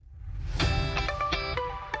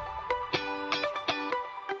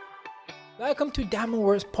Welcome to Diamond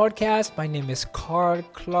Words Podcast. My name is Carl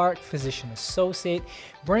Clark, Physician Associate,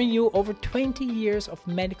 bringing you over 20 years of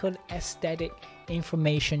medical aesthetic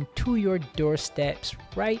information to your doorsteps,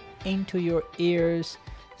 right into your ears,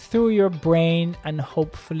 through your brain, and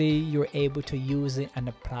hopefully you're able to use it and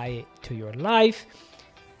apply it to your life.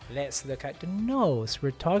 Let's look at the nose.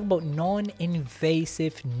 We're talking about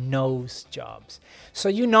non-invasive nose jobs. So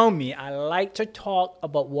you know me, I like to talk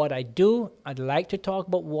about what I do. I'd like to talk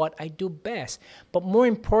about what I do best. But more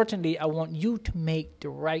importantly, I want you to make the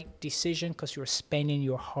right decision because you're spending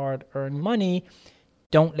your hard-earned money.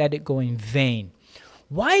 Don't let it go in vain.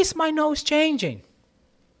 Why is my nose changing?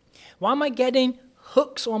 Why am I getting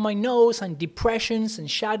hooks on my nose and depressions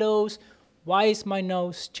and shadows? Why is my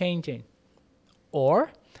nose changing?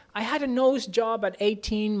 Or I had a nose job at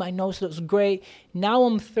 18, my nose looks great. Now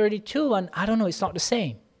I'm 32 and I don't know, it's not the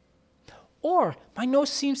same. Or my nose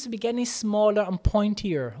seems to be getting smaller and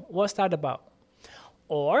pointier. What's that about?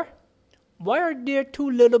 Or why are there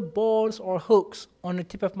two little balls or hooks on the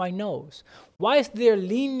tip of my nose? Why is there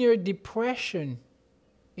linear depression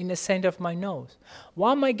in the center of my nose?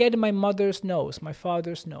 Why am I getting my mother's nose, my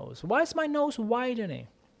father's nose? Why is my nose widening?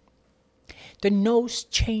 The nose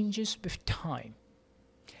changes with time.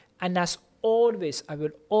 And as always, I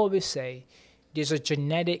will always say, there's a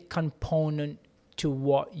genetic component to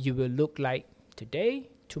what you will look like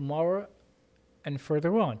today, tomorrow, and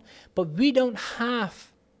further on. But we don't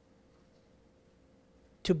have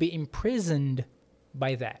to be imprisoned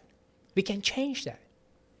by that. We can change that.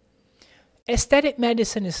 Aesthetic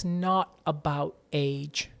medicine is not about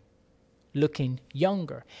age, looking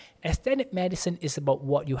younger. Aesthetic medicine is about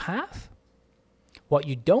what you have, what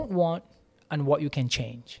you don't want, and what you can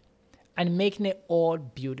change, and making it all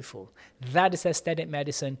beautiful. That is aesthetic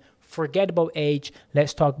medicine. Forget about age.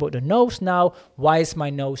 Let's talk about the nose now. Why is my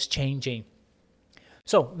nose changing?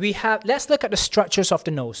 So let's look at the structures of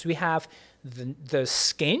the nose. We have the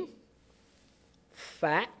skin,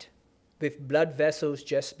 fat with blood vessels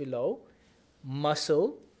just below,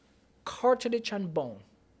 muscle, cartilage, and bone.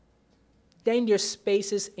 Then there's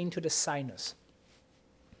spaces into the sinus.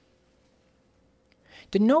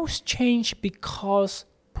 The nose changed because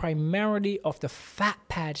primarily of the fat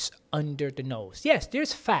pads under the nose. Yes,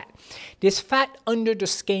 there's fat. There's fat under the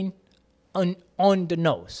skin on the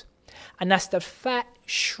nose. And as the fat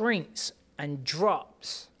shrinks and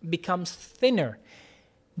drops, becomes thinner,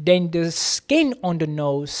 then the skin on the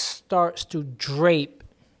nose starts to drape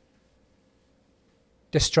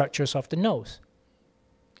the structures of the nose.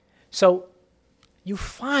 So you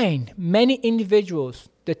find many individuals,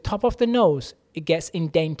 the top of the nose, it gets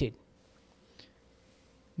indented.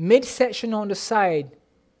 Midsection on the side,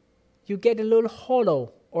 you get a little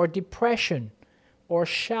hollow or depression or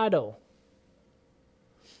shadow.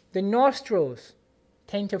 The nostrils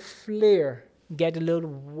tend to flare, get a little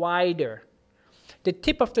wider. The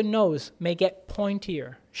tip of the nose may get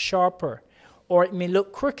pointier, sharper, or it may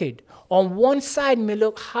look crooked. On one side it may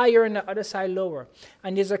look higher and the other side lower.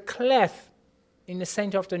 And there's a cleft in the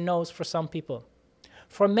center of the nose for some people.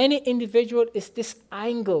 For many individuals, it's this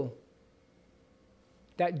angle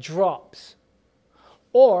that drops,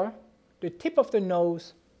 or the tip of the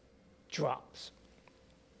nose drops.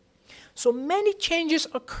 So many changes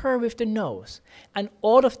occur with the nose, and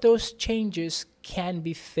all of those changes can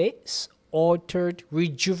be fixed, altered,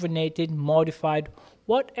 rejuvenated, modified,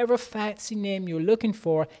 whatever fancy name you're looking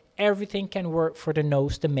for. Everything can work for the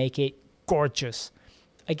nose to make it gorgeous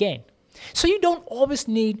again. So you don't always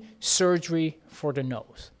need surgery for the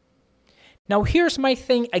nose. Now here's my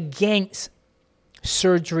thing against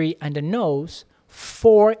surgery and the nose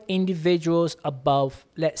for individuals above,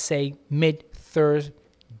 let's say, mid-third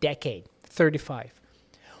decade, 35.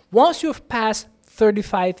 Once you've passed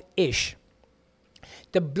 35-ish,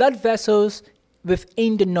 the blood vessels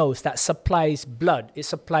within the nose that supplies blood, it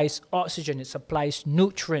supplies oxygen, it supplies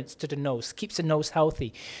nutrients to the nose, keeps the nose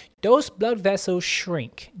healthy. Those blood vessels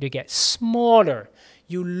shrink, they get smaller.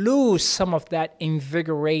 You lose some of that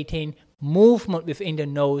invigorating movement within the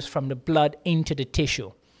nose from the blood into the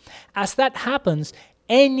tissue. As that happens,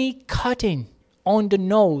 any cutting on the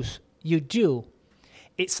nose you do,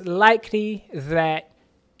 it's likely that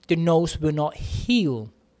the nose will not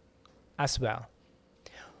heal as well.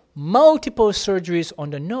 Multiple surgeries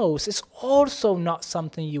on the nose is also not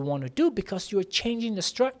something you want to do because you're changing the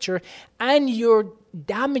structure and you're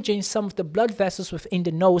damaging some of the blood vessels within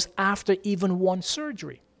the nose after even one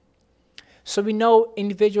surgery. So we know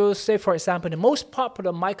individuals, say for example, the most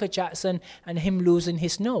popular, Michael Jackson, and him losing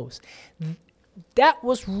his nose. That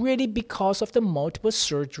was really because of the multiple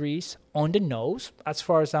surgeries on the nose, as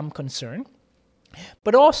far as I'm concerned,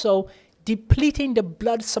 but also depleting the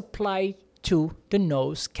blood supply to the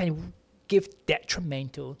nose can give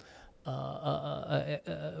detrimental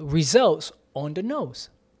results on the nose.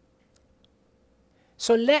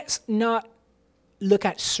 So let's not look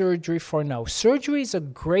at surgery for now. Surgery is a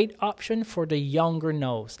great option for the younger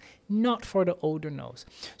nose, not for the older nose.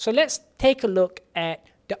 So let's take a look at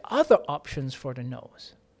the other options for the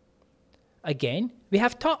nose. Again, we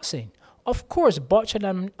have toxin. Of course,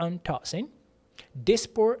 botulinum toxin,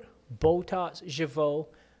 Dysport, Botox, Jeuveau,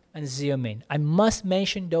 and Xeomin. I must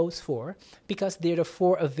mention those four because they're the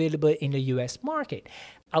four available in the US market.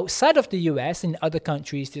 Outside of the US, in other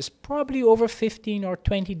countries, there's probably over 15 or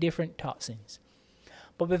 20 different toxins.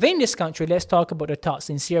 But within this country, let's talk about the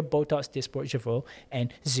toxins here, Botox, Dysport, Jeuveau,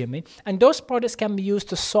 and Xeomin. And those products can be used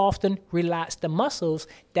to soften, relax the muscles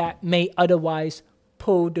that may otherwise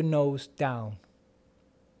pull the nose down.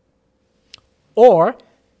 Or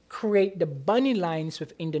create the bunny lines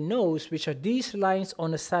within the nose, which are these lines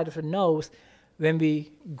on the side of the nose when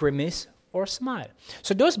we grimace or smile.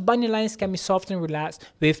 So those bunny lines can be softened and relaxed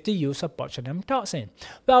with the use of botulinum toxin.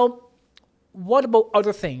 Well, what about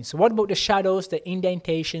other things? What about the shadows, the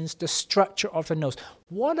indentations, the structure of the nose?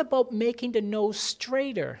 What about making the nose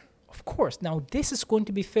straighter? Of course, now this is going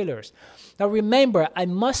to be fillers. Now remember, I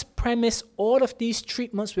must premise all of these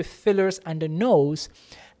treatments with fillers and the nose,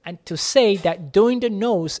 and to say that doing the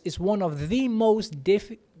nose is one of the most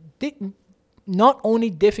not only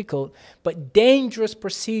difficult, but dangerous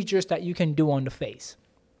procedures that you can do on the face.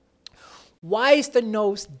 Why is the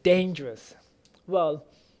nose dangerous? Well,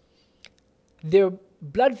 there are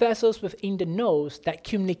blood vessels within the nose that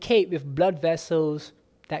communicate with blood vessels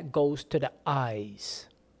that goes to the eyes.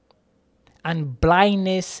 And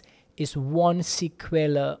blindness is one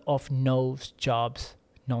sequela of nose jobs,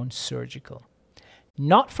 non-surgical.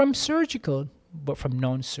 Not from surgical, but from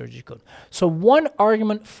non-surgical. So one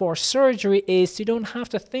argument for surgery is you don't have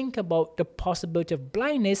to think about the possibility of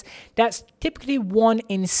blindness. That's typically 1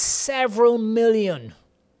 in several million.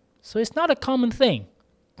 So it's not a common thing.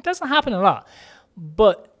 It doesn't happen a lot,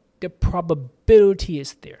 but the probability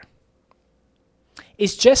is there.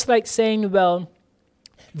 It's just like saying, well,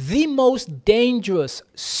 the most dangerous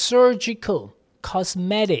surgical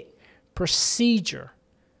cosmetic procedure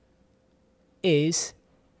is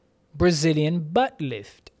Brazilian butt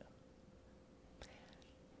lift.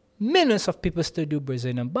 Millions of people still do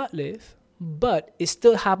Brazilian butt lift, but it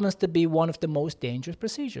still happens to be one of the most dangerous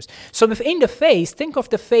procedures. So within the face, think of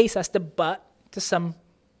the face as the butt to some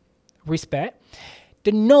respect.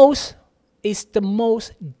 The nose is the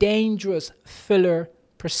most dangerous filler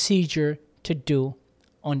procedure to do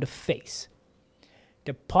on the face.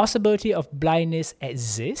 The possibility of blindness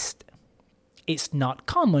exists. It's not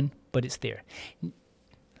common, but it's there.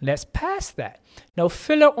 Let's pass that. Now,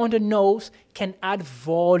 filler on the nose can add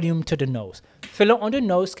volume to the nose. Filler on the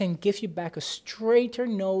nose can give you back a straighter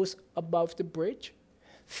nose above the bridge.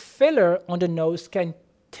 Filler on the nose can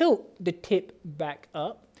tilt the tip back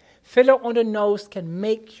up. Filler on the nose can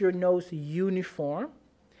make your nose uniform.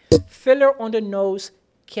 Filler on the nose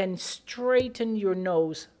can straighten your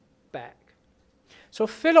nose back. So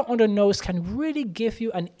filler on the nose can really give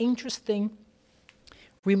you an interesting,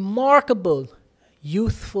 remarkable,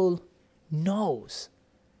 youthful nose.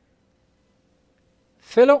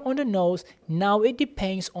 Filler on the nose, now it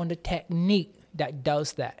depends on the technique that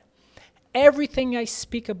does that. Everything I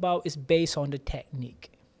speak about is based on the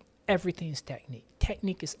technique. Everything is technique.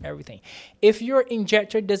 Technique is everything. If your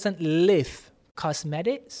injector doesn't lift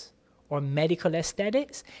cosmetics or medical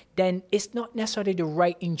aesthetics, then it's not necessarily the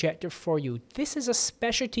right injector for you. This is a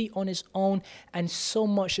specialty on its own, and so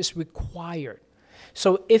much is required.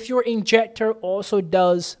 So if your injector also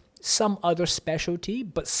does some other specialty,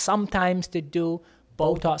 but sometimes they do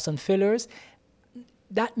Botox and fillers,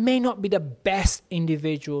 that may not be the best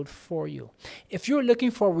individual for you. If you're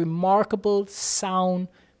looking for remarkable, sound,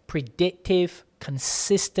 predictive,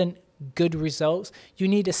 consistent, good results, you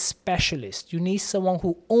need a specialist. You need someone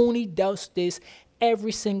who only does this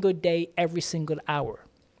every single day, every single hour.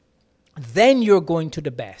 Then you're going to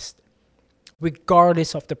the best,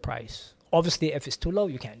 regardless of the price. Obviously, if it's too low,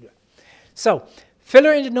 you can't do it. So,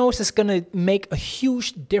 filler in the nose is going to make a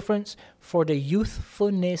huge difference for the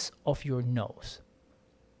youthfulness of your nose.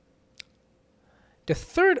 The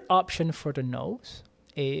third option for the nose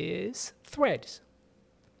is threads.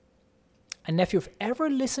 And if you've ever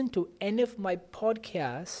listened to any of my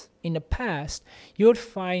podcasts in the past, you'll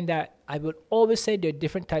find that I will always say there are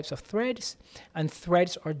different types of threads, and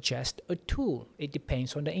threads are just a tool. It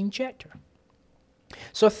depends on the injector.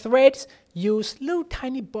 So threads use little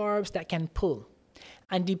tiny barbs that can pull.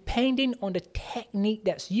 And depending on the technique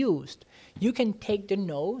that's used, you can take the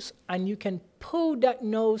nose and you can pull that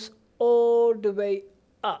nose all the way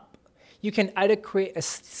up. You can either create a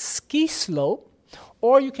ski slope,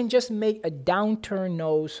 or you can just make a downturn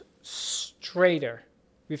nose straighter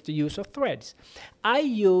with the use of threads. I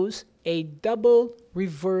use a double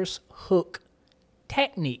reverse hook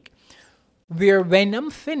technique, where when I'm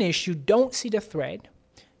finished, you don't see the thread,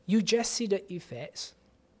 you just see the effects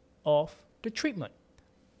of the treatment.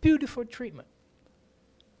 Beautiful treatment.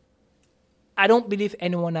 I don't believe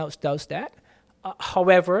anyone else does that.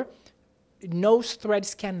 However, nose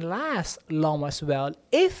threads can last long as well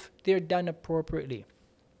if they're done appropriately.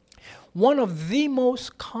 One of the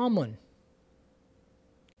most common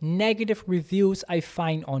negative reviews I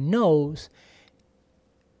find on nose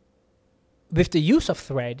with the use of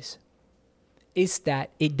threads is that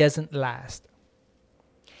it doesn't last.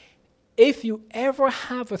 If you ever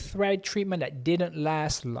have a thread treatment that didn't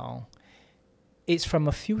last long, it's from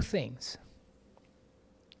a few things.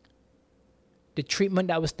 The treatment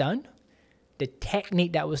that was done, the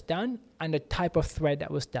technique that was done, and the type of thread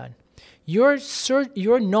that was done.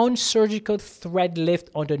 Your non-surgical thread lift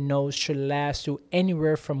on the nose should last you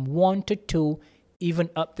anywhere from 1 to 2, even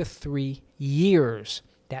up to 3 years.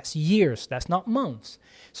 That's years, that's not months.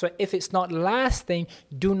 So if it's not lasting,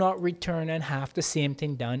 do not return and have the same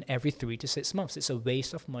thing done every 3 to 6 months. It's a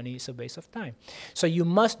waste of money, it's a waste of time. So you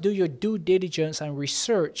must do your due diligence and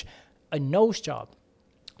research a nose job.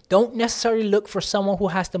 Don't necessarily look for someone who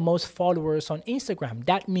has the most followers on Instagram.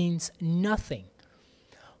 That means nothing.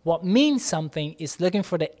 What means something is looking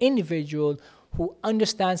for the individual who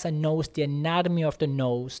understands and knows the anatomy of the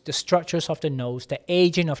nose, the structures of the nose, the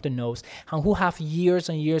aging of the nose, and who have years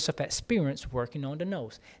and years of experience working on the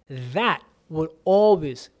nose. That will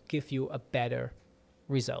always give you a better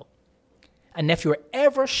result. And if you're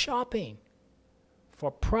ever shopping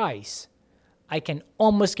for price, I can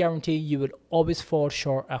almost guarantee you will always fall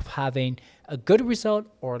short of having a good result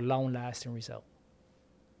or a long-lasting result.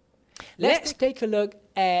 Let's take a look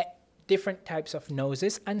at different types of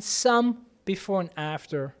noses and some before and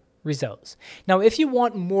after results. Now, if you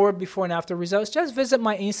want more before and after results, just visit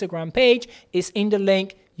my Instagram page. It's in the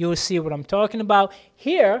link. You'll see what I'm talking about.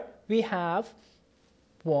 Here we have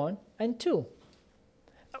 1 and 2.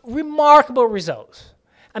 Remarkable results.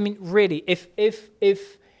 I mean, really, if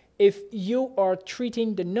you are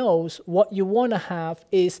treating the nose, what you want to have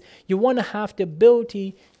is you want to have the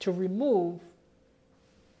ability to remove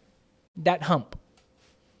that hump.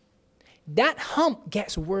 That hump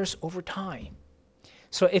gets worse over time.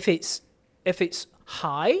 So if it's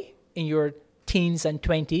high in your teens and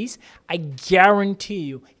 20s, I guarantee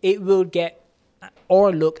you it will get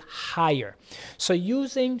or look higher. So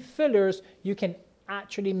using fillers, you can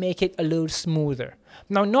actually make it a little smoother.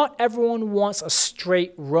 Now, not everyone wants a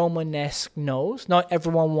straight Romanesque nose. Not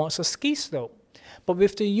everyone wants a ski slope. But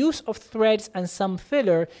with the use of threads and some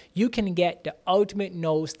filler, you can get the ultimate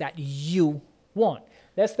nose that you want.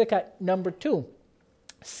 Let's look at number 2.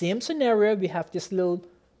 Same scenario, we have this little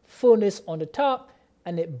fullness on the top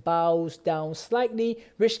and it bows down slightly,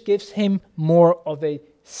 which gives him more of a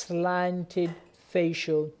slanted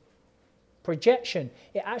facial projection.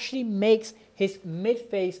 It actually makes his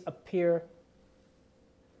mid-face appear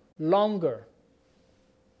longer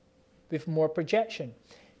with more projection.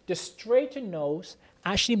 The straighter nose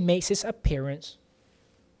actually makes his appearance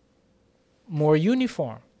more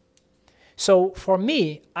uniform. So for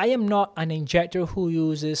me, I am not an injector who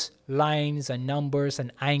uses lines and numbers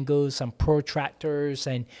and angles and protractors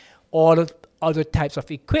and all of other types of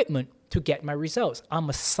equipment to get my results. I'm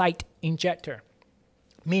a sight injector,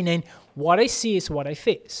 meaning what I see is what I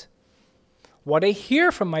fix. What I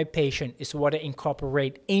hear from my patient is what I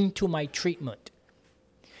incorporate into my treatment.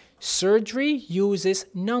 Surgery uses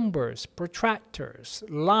numbers, protractors,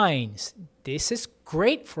 lines. This is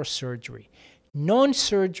great for surgery.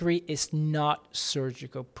 Non-surgery is not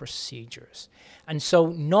surgical procedures. And so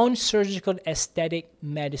non-surgical aesthetic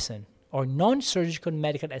medicine or non-surgical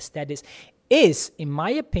medical aesthetics is, in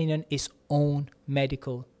my opinion, its own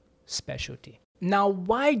medical specialty. Now,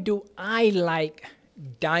 why do I like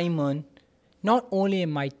Diamond, not only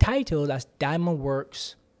in my title as Diamond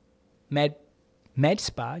Works Med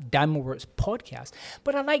Spa, Diamond Works Podcast,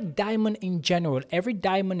 but I like diamond in general. Every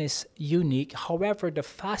diamond is unique. However, the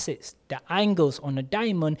facets, the angles on a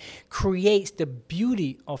diamond creates the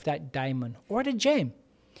beauty of that diamond or the gem.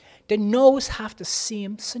 The nose have the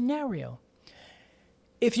same scenario.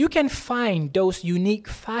 If you can find those unique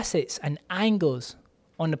facets and angles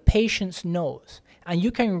on a patient's nose, and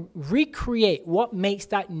you can recreate what makes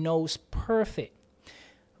that nose perfect,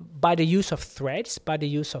 by the use of threads, by the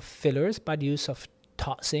use of fillers, by the use of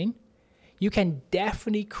toxin, you can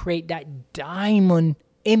definitely create that diamond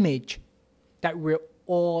image that we're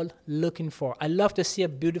all looking for. I love to see a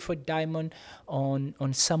beautiful diamond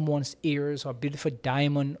on someone's ears, or a beautiful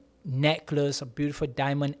diamond necklace, a beautiful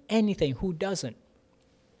diamond, anything. Who doesn't?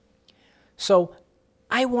 So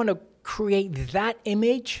I want to create that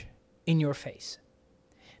image in your face,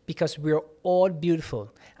 because we're all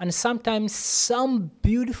beautiful. And sometimes some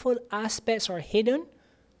beautiful aspects are hidden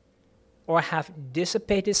or have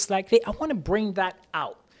dissipated slightly. I want to bring that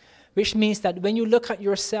out, which means that when you look at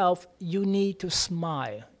yourself, you need to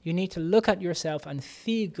smile. You need to look at yourself and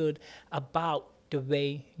feel good about the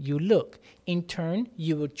way you look. In turn,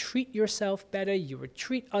 you will treat yourself better. You will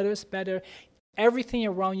treat others better. Everything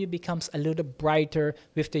around you becomes a little brighter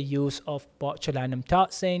with the use of botulinum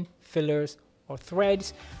toxin, fillers, or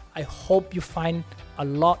threads. I hope you find a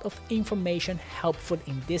lot of information helpful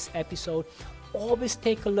in this episode. Always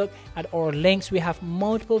take a look at our links. We have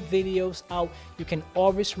multiple videos out. You can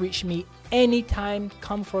always reach me anytime,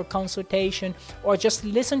 come for a consultation, or just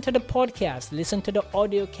listen to the podcast, listen to the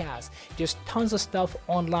audio cast. There's tons of stuff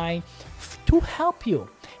online to help you.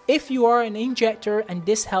 If you are an injector and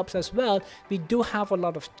this helps as well, we do have a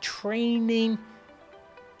lot of training,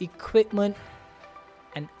 equipment,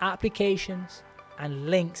 and applications and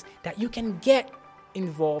links that you can get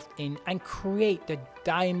involved in and create the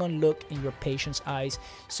diamond look in your patient's eyes.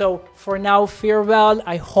 So for now, farewell.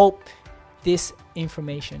 I hope this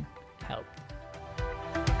information